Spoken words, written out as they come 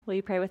Will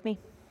you pray with me?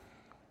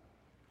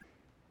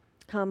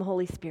 Come,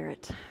 Holy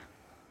Spirit,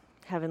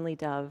 heavenly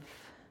dove,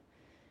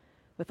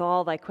 with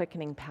all thy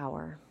quickening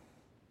power.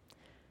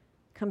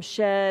 Come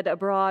shed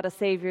abroad a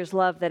Savior's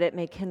love that it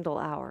may kindle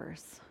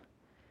ours.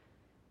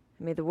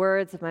 And may the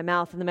words of my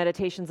mouth and the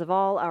meditations of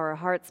all our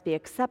hearts be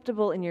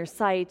acceptable in your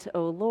sight,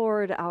 O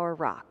Lord, our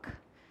rock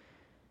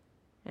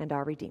and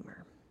our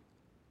Redeemer.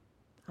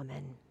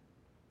 Amen.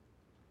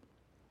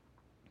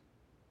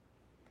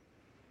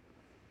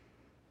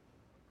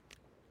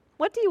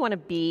 What do you want to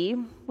be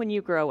when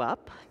you grow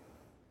up?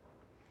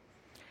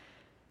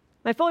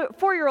 My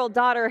 4-year-old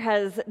daughter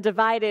has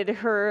divided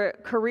her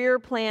career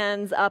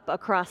plans up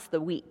across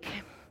the week.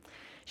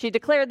 She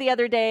declared the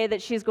other day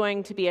that she's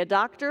going to be a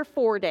doctor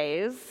 4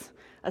 days,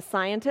 a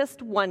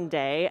scientist 1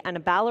 day, and a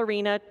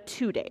ballerina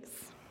 2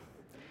 days.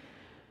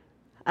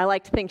 I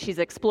like to think she's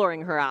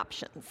exploring her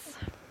options.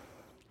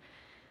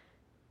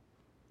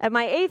 At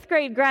my 8th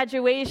grade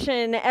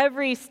graduation,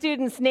 every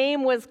student's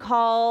name was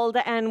called,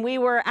 and we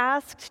were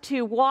asked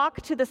to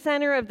walk to the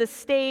center of the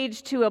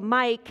stage to a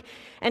mic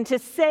and to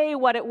say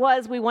what it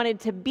was we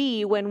wanted to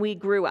be when we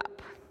grew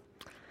up.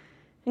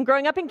 And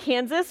growing up in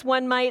Kansas,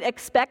 one might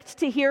expect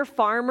to hear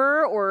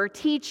farmer or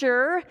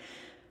teacher,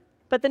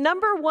 but the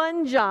number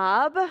one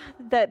job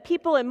that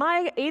people in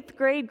my 8th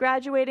grade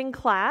graduating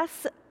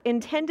class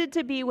intended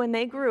to be when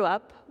they grew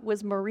up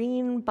was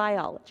marine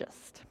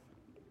biologist.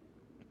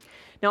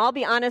 Now, I'll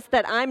be honest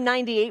that I'm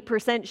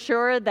 98%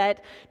 sure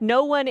that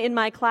no one in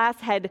my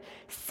class had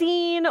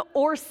seen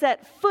or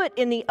set foot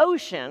in the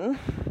ocean.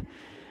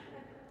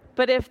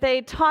 But if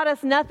they taught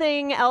us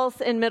nothing else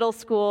in middle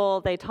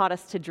school, they taught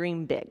us to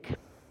dream big.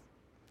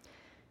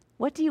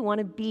 What do you want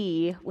to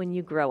be when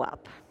you grow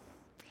up?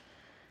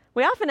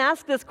 We often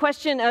ask this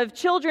question of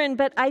children,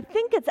 but I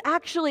think it's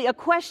actually a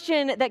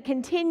question that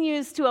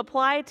continues to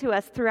apply to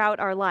us throughout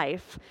our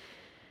life.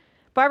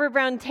 Barbara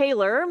Brown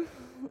Taylor,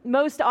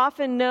 most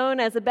often known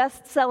as a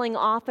best-selling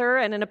author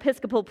and an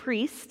Episcopal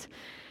priest,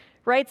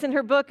 writes in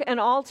her book, An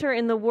Altar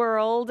in the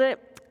World,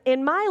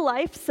 "In my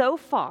life so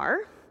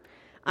far,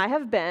 I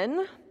have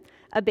been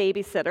a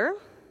babysitter,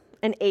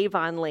 an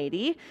Avon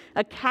lady,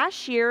 a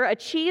cashier, a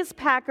cheese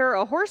packer,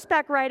 a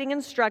horseback riding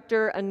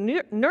instructor, a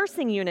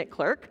nursing unit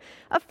clerk,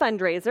 a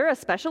fundraiser, a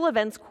special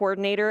events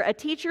coordinator, a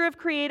teacher of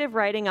creative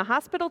writing, a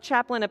hospital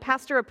chaplain, a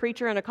pastor, a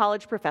preacher, and a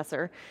college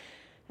professor.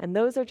 And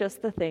those are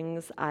just the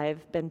things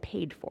I've been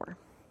paid for."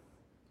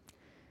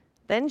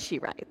 Then she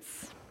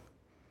writes,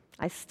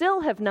 "I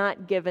still have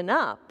not given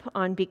up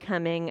on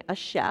becoming a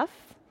chef,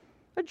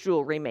 a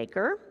jewelry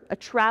maker, a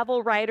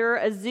travel writer,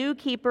 a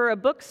zookeeper, a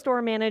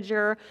bookstore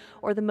manager,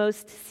 or the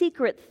most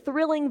secret,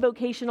 thrilling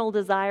vocational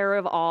desire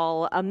of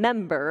all, a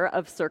member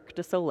of Cirque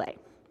du Soleil."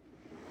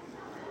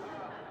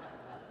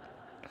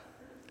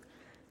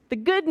 The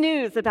good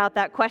news about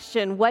that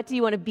question, what do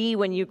you want to be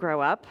when you grow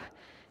up,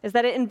 is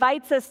that it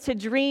invites us to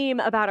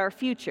dream about our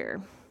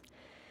future.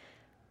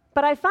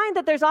 But I find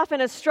that there's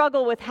often a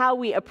struggle with how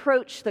we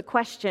approach the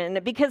question,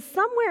 because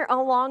somewhere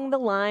along the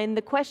line,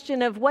 the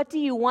question of what do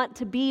you want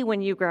to be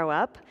when you grow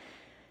up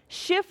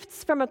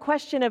shifts from a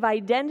question of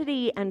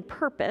identity and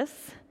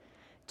purpose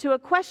to a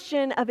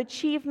question of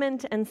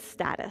achievement and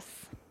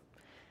status.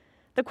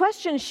 The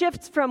question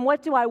shifts from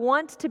what do I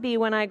want to be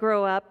when I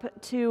grow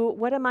up to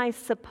what am I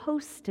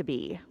supposed to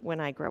be when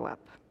I grow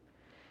up?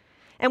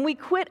 And we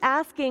quit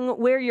asking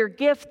where your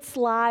gifts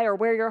lie or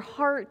where your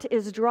heart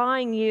is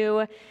drawing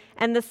you,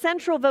 and the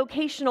central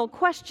vocational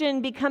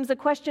question becomes a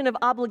question of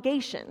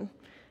obligation,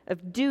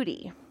 of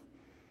duty.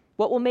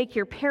 What will make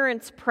your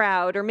parents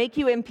proud or make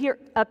you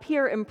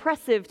appear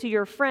impressive to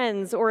your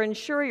friends or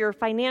ensure your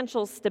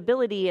financial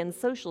stability and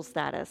social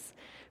status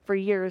for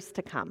years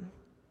to come?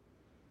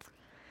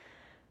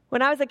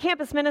 When I was a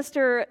campus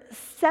minister,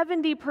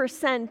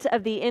 70%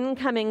 of the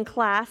incoming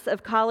class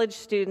of college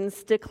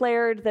students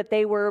declared that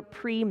they were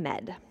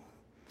pre-med.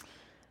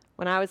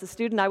 When I was a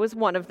student, I was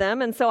one of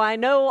them, and so I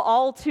know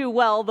all too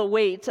well the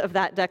weight of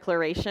that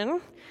declaration.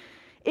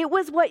 It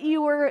was what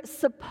you were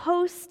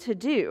supposed to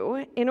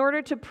do in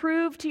order to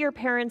prove to your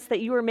parents that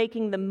you were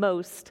making the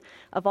most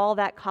of all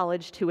that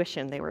college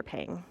tuition they were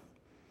paying.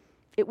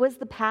 It was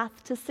the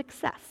path to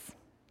success.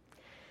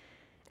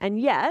 And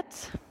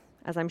yet,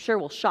 as I'm sure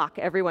will shock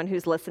everyone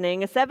who's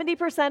listening,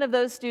 70% of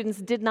those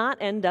students did not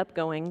end up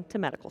going to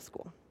medical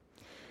school.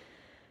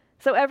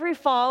 So every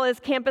fall as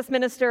campus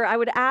minister, I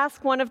would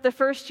ask one of the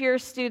first-year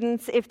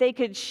students if they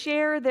could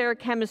share their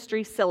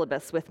chemistry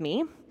syllabus with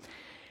me,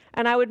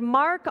 and I would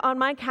mark on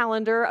my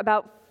calendar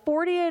about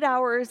 48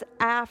 hours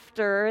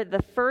after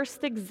the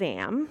first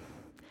exam,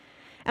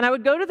 and I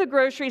would go to the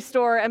grocery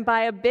store and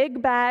buy a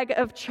big bag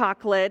of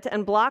chocolate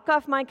and block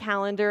off my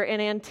calendar in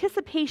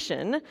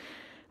anticipation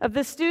of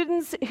the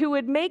students who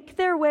would make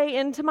their way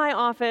into my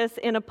office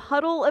in a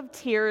puddle of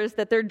tears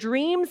that their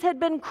dreams had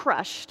been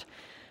crushed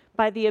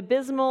by the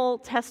abysmal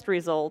test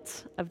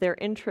results of their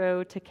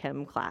intro to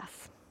chem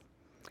class.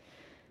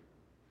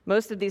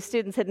 Most of these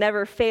students had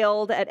never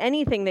failed at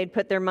anything they'd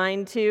put their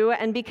mind to,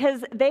 and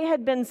because they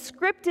had been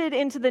scripted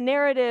into the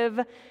narrative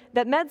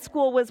that med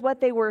school was what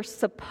they were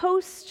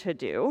supposed to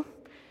do,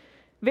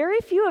 Very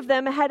few of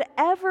them had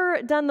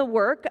ever done the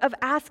work of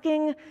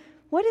asking,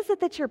 what is it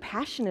that you're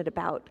passionate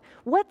about?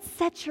 What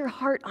sets your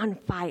heart on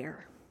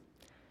fire?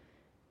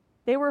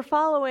 They were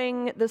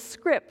following the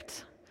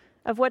script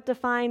of what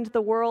defined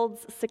the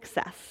world's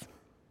success,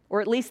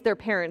 or at least their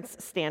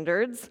parents'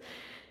 standards,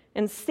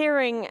 and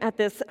staring at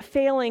this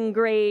failing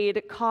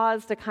grade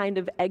caused a kind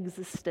of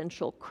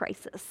existential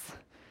crisis.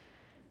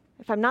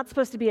 If I'm not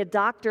supposed to be a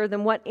doctor,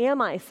 then what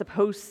am I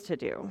supposed to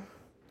do?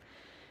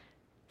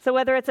 So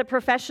whether it's a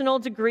professional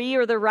degree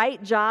or the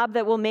right job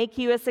that will make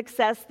you a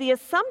success, the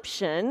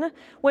assumption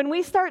when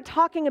we start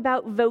talking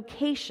about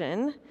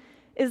vocation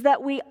is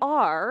that we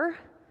are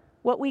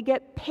what we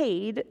get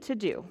paid to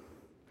do.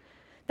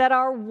 That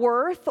our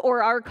worth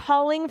or our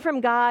calling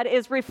from God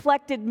is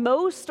reflected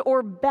most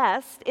or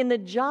best in the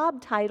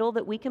job title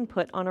that we can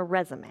put on a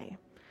resume.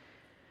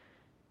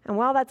 And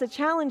while that's a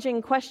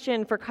challenging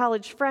question for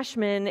college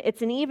freshmen,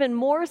 it's an even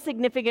more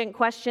significant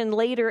question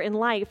later in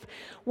life.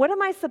 What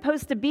am I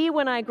supposed to be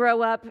when I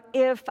grow up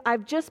if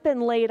I've just been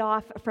laid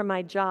off from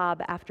my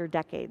job after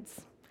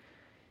decades?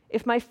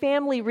 If my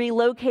family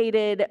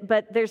relocated,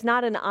 but there's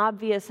not an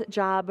obvious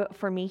job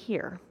for me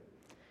here?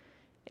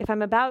 If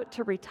I'm about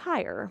to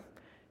retire,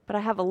 but I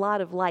have a lot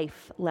of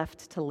life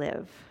left to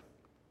live?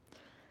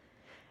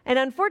 And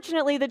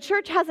unfortunately, the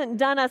church hasn't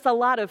done us a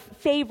lot of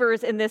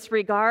favors in this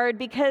regard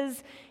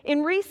because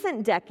in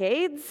recent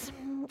decades,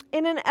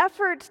 in an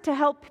effort to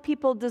help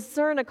people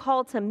discern a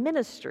call to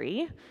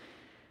ministry,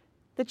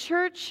 the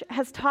church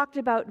has talked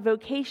about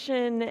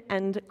vocation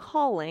and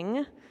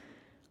calling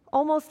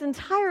almost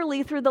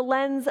entirely through the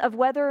lens of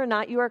whether or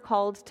not you are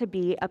called to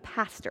be a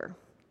pastor.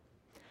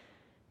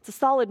 It's a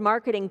solid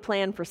marketing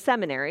plan for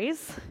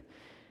seminaries,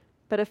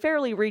 but a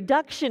fairly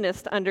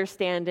reductionist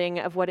understanding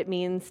of what it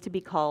means to be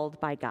called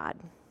by God.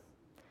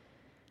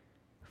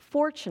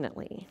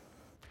 Fortunately,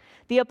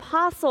 the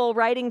apostle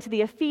writing to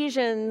the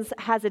Ephesians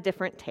has a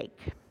different take.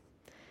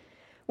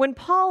 When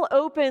Paul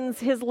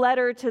opens his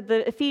letter to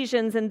the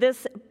Ephesians in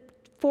this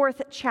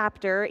 4th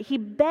chapter, he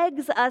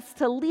begs us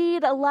to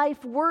lead a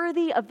life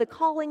worthy of the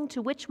calling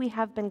to which we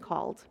have been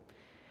called.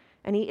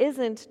 And he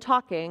isn't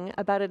talking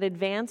about an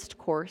advanced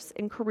course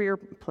in career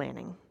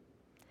planning.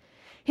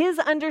 His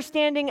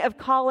understanding of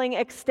calling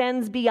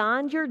extends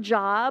beyond your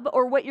job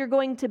or what you're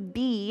going to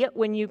be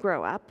when you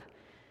grow up.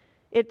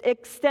 It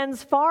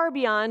extends far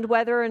beyond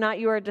whether or not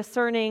you are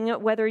discerning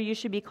whether you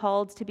should be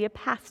called to be a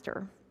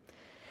pastor.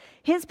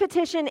 His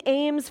petition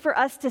aims for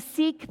us to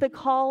seek the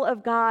call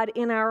of God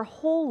in our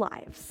whole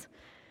lives,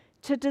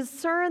 to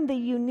discern the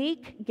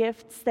unique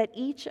gifts that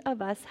each of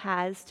us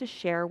has to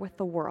share with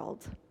the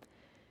world.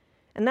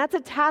 And that's a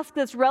task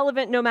that's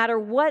relevant no matter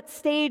what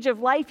stage of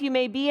life you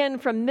may be in,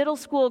 from middle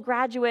school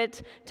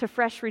graduate to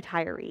fresh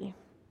retiree.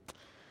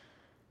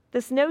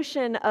 This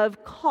notion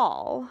of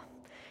call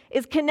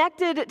is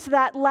connected to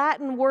that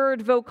Latin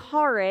word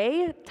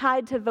vocare,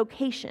 tied to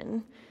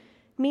vocation,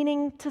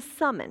 meaning to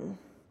summon.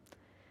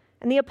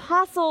 And the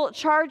apostle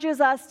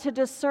charges us to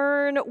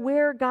discern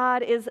where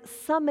God is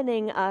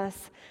summoning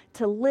us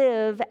to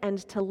live and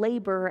to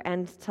labor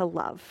and to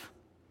love.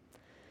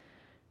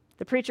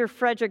 The preacher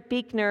Frederick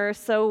Buechner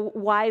so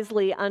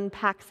wisely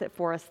unpacks it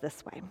for us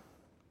this way.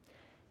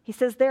 He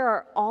says, there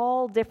are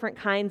all different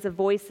kinds of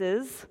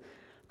voices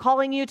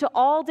calling you to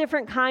all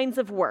different kinds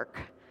of work.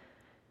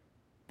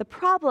 The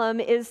problem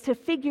is to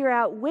figure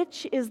out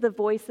which is the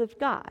voice of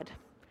God,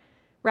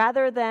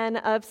 rather than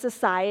of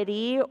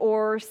society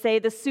or, say,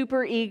 the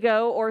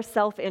superego or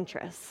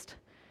self-interest.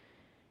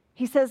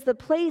 He says the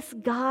place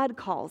God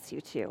calls you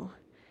to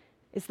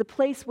is the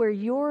place where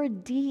your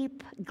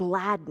deep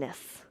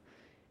gladness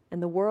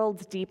and the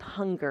world's deep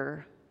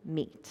hunger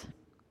meet.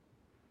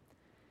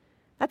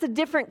 That's a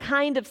different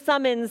kind of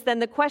summons than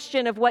the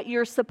question of what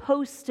you're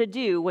supposed to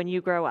do when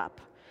you grow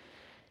up.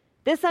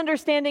 This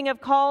understanding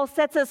of call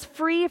sets us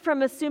free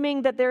from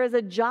assuming that there is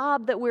a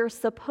job that we're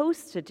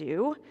supposed to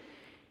do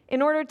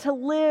in order to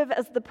live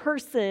as the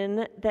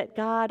person that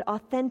God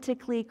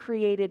authentically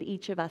created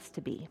each of us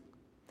to be.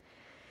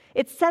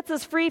 It sets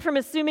us free from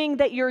assuming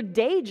that your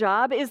day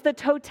job is the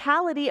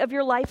totality of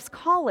your life's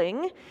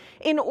calling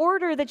in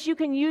order that you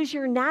can use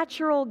your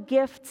natural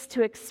gifts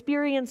to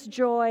experience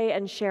joy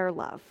and share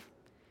love.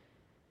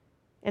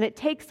 And it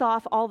takes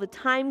off all the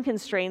time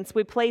constraints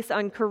we place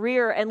on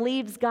career and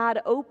leaves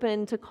God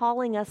open to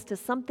calling us to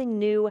something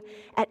new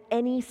at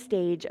any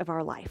stage of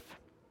our life.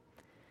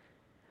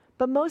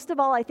 But most of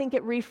all, I think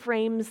it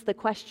reframes the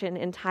question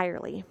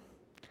entirely.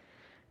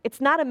 It's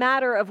not a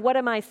matter of what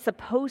am I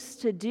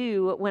supposed to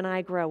do when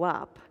I grow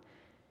up.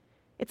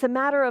 It's a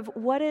matter of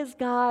what is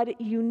God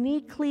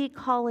uniquely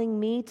calling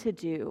me to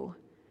do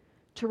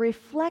to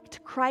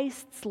reflect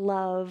Christ's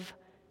love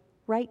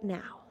right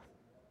now.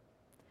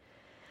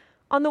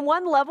 On the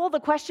one level, the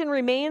question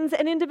remains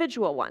an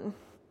individual one.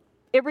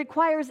 It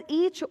requires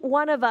each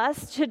one of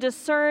us to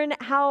discern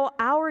how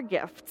our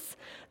gifts,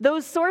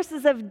 those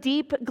sources of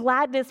deep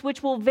gladness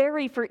which will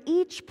vary for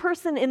each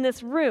person in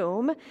this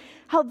room,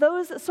 how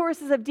those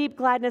sources of deep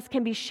gladness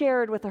can be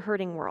shared with a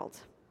hurting world.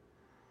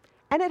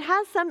 And it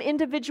has some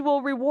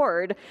individual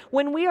reward.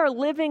 When we are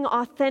living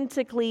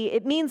authentically,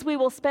 it means we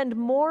will spend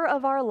more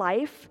of our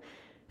life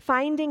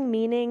finding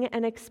meaning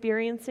and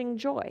experiencing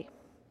joy.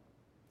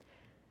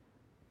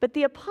 But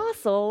the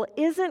apostle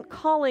isn't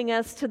calling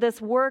us to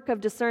this work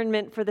of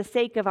discernment for the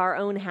sake of our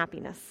own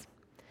happiness.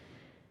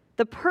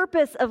 The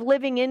purpose of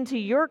living into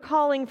your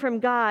calling from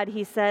God,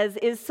 he says,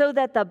 is so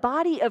that the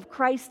body of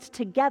Christ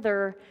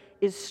together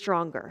is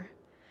stronger,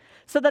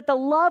 so that the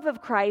love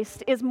of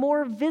Christ is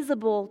more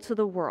visible to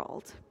the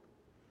world.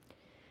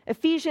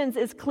 Ephesians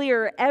is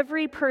clear: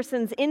 every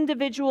person's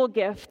individual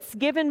gifts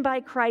given by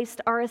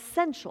Christ are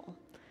essential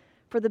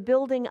for the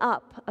building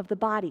up of the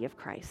body of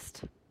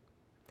Christ.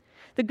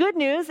 The good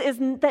news is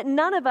that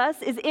none of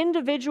us is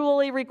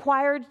individually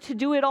required to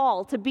do it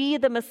all, to be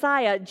the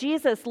Messiah.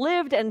 Jesus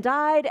lived and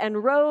died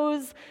and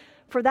rose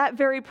for that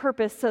very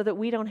purpose so that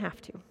we don't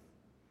have to.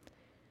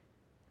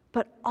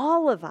 But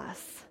all of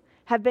us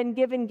have been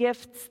given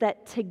gifts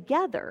that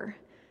together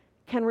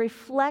can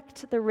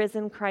reflect the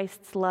risen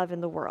Christ's love in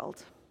the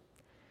world.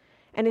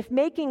 And if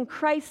making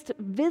Christ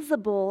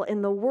visible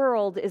in the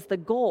world is the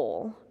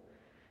goal,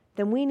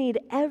 then we need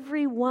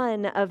every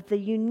one of the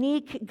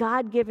unique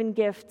God-given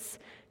gifts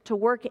to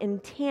work in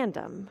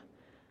tandem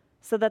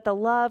so that the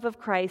love of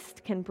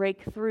Christ can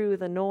break through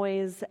the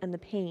noise and the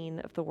pain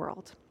of the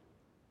world.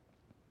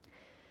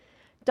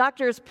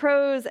 Doctors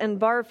Prose and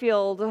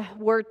Barfield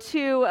were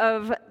two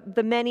of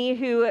the many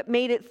who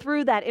made it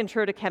through that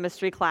intro to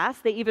chemistry class.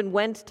 They even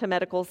went to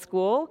medical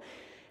school,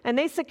 and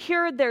they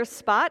secured their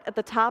spot at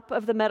the top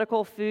of the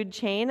medical food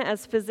chain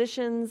as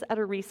physicians at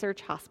a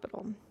research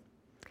hospital.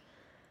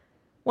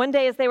 One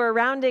day, as they were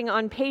rounding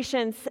on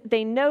patients,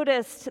 they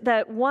noticed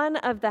that one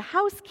of the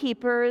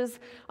housekeepers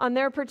on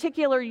their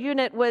particular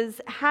unit was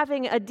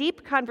having a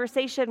deep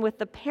conversation with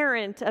the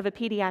parent of a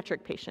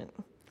pediatric patient.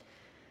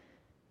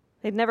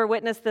 They'd never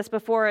witnessed this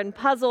before, and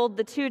puzzled,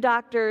 the two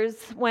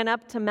doctors went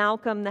up to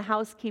Malcolm, the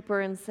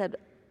housekeeper, and said,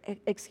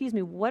 "Excuse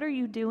me, what are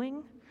you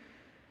doing?"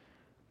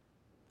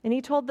 And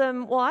he told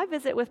them, "Well, I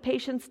visit with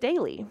patients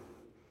daily."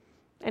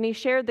 And he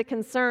shared the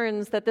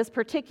concerns that this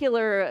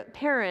particular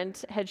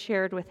parent had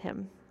shared with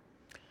him.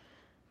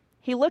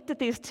 He looked at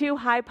these two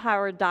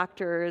high-powered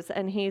doctors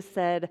and he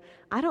said,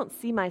 "I don't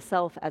see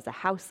myself as a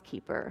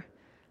housekeeper.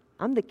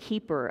 I'm the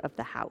keeper of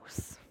the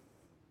house."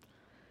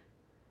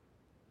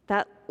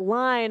 That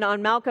line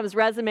on Malcolm's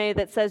resume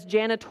that says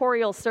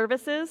janitorial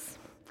services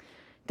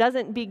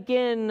doesn't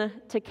begin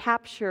to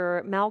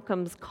capture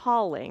Malcolm's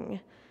calling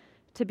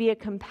to be a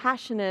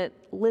compassionate,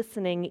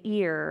 listening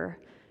ear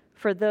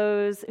for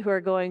those who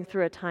are going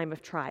through a time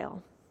of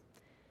trial.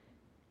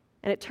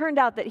 And it turned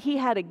out that he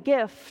had a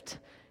gift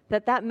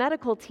that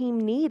medical team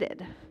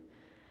needed.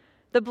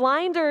 The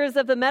blinders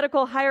of the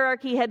medical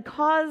hierarchy had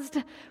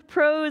caused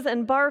Prose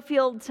and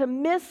Barfield to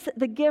miss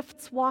the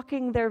gifts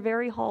walking their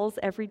very halls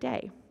every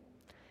day.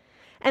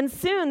 And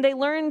soon they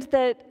learned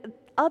that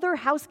other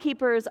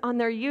housekeepers on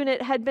their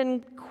unit had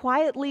been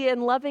quietly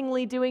and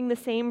lovingly doing the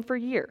same for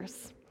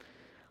years.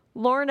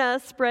 Lorna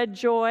spread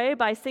joy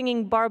by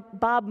singing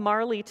Bob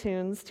Marley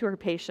tunes to her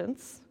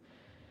patients.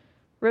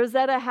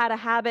 Rosetta had a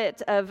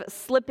habit of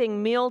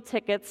slipping meal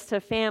tickets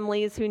to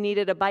families who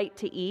needed a bite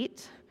to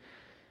eat.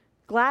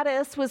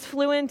 Gladys was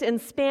fluent in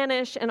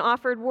Spanish and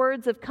offered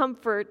words of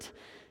comfort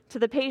to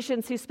the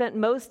patients who spent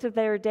most of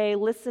their day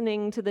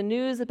listening to the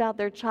news about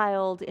their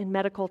child in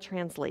medical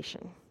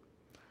translation.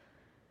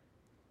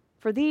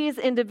 For these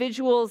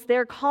individuals,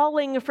 their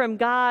calling from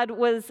God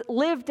was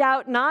lived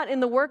out not in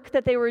the work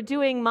that they were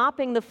doing,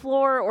 mopping the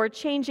floor or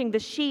changing the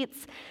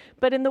sheets,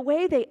 but in the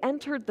way they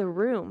entered the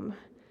room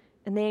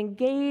and they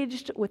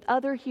engaged with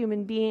other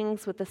human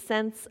beings with a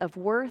sense of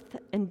worth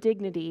and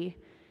dignity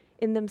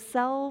in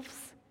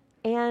themselves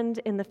and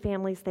in the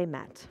families they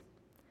met.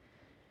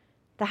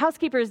 The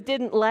housekeepers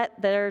didn't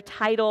let their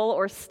title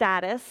or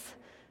status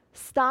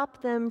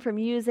stop them from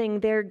using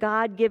their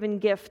God-given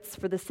gifts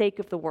for the sake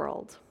of the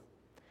world.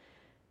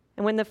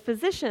 And when the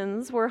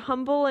physicians were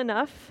humble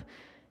enough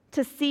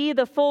to see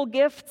the full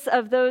gifts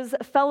of those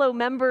fellow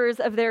members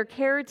of their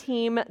care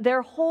team,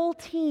 their whole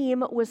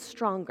team was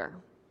stronger.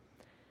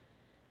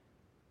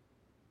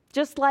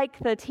 Just like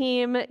the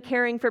team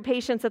caring for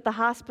patients at the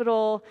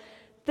hospital,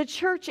 the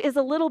church is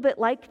a little bit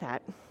like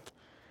that.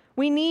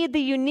 We need the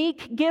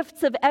unique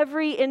gifts of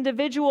every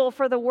individual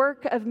for the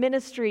work of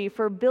ministry,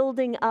 for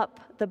building up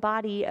the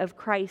body of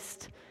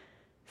Christ,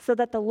 so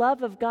that the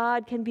love of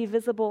God can be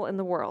visible in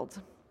the world.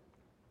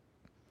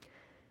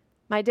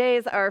 My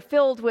days are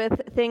filled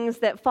with things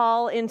that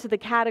fall into the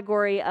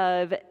category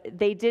of,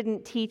 they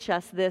didn't teach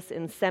us this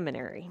in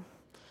seminary.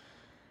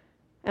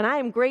 And I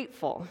am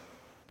grateful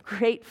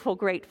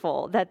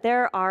that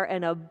there are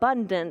an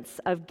abundance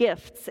of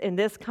gifts in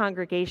this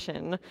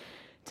congregation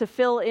to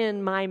fill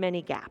in my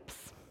many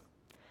gaps.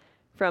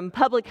 From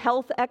public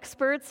health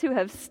experts who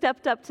have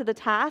stepped up to the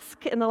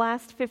task in the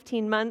last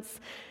 15 months,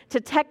 to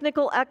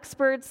technical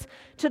experts,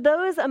 to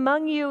those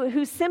among you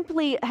who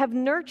simply have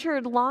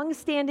nurtured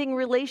long-standing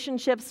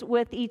relationships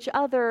with each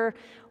other,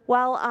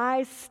 while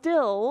I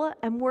still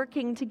am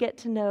working to get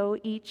to know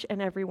each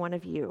and every one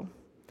of you.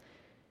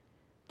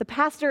 The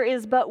pastor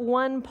is but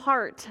one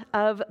part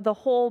of the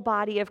whole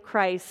body of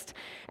Christ,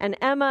 and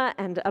Emma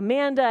and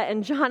Amanda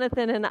and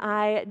Jonathan and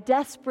I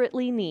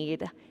desperately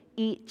need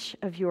each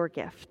of your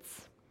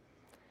gifts.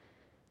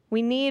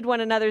 We need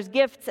one another's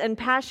gifts and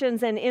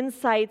passions and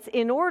insights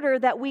in order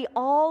that we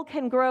all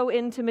can grow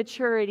into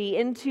maturity,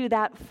 into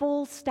that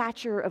full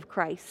stature of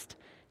Christ,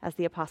 as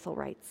the apostle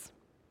writes.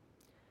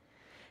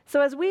 So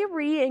as we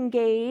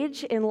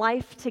re-engage in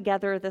life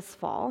together this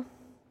fall,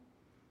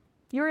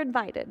 you're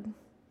invited.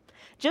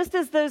 Just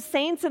as those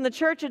saints in the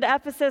church at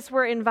Ephesus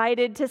were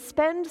invited to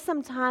spend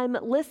some time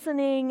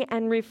listening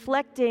and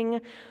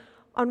reflecting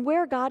on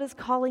where God is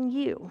calling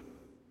you.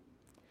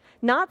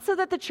 Not so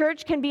that the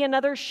church can be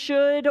another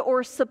should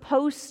or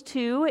supposed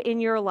to in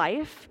your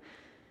life,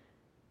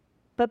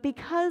 but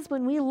because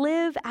when we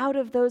live out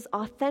of those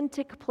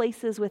authentic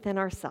places within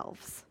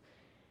ourselves,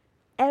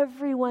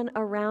 everyone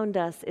around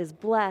us is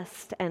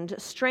blessed and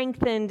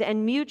strengthened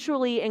and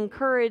mutually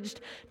encouraged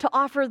to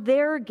offer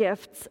their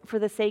gifts for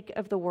the sake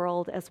of the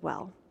world as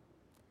well.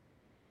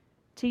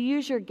 To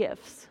use your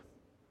gifts,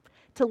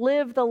 to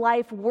live the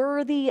life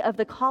worthy of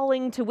the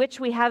calling to which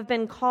we have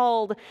been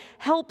called,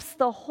 helps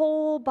the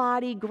whole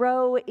body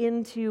grow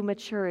into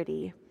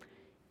maturity,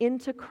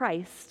 into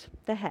Christ,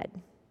 the head.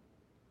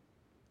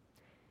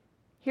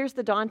 Here's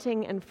the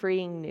daunting and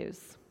freeing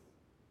news.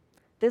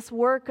 This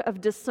work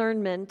of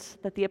discernment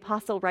that the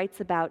apostle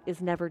writes about is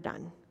never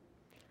done.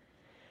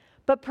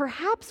 But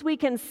perhaps we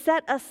can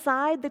set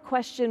aside the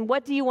question,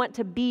 what do you want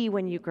to be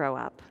when you grow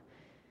up?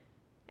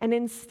 And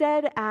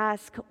instead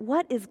ask,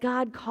 what is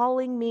God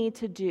calling me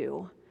to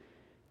do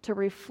to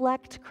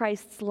reflect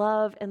Christ's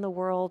love in the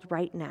world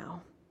right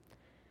now?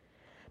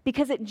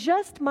 Because it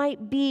just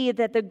might be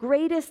that the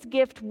greatest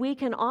gift we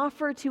can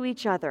offer to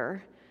each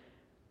other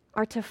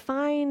are to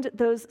find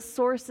those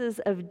sources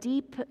of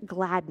deep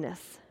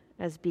gladness,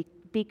 as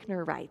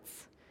Buechner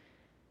writes,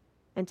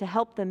 and to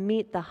help them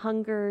meet the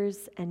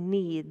hungers and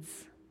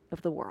needs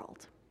of the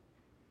world.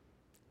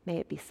 May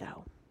it be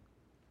so.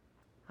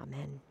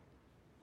 Amen.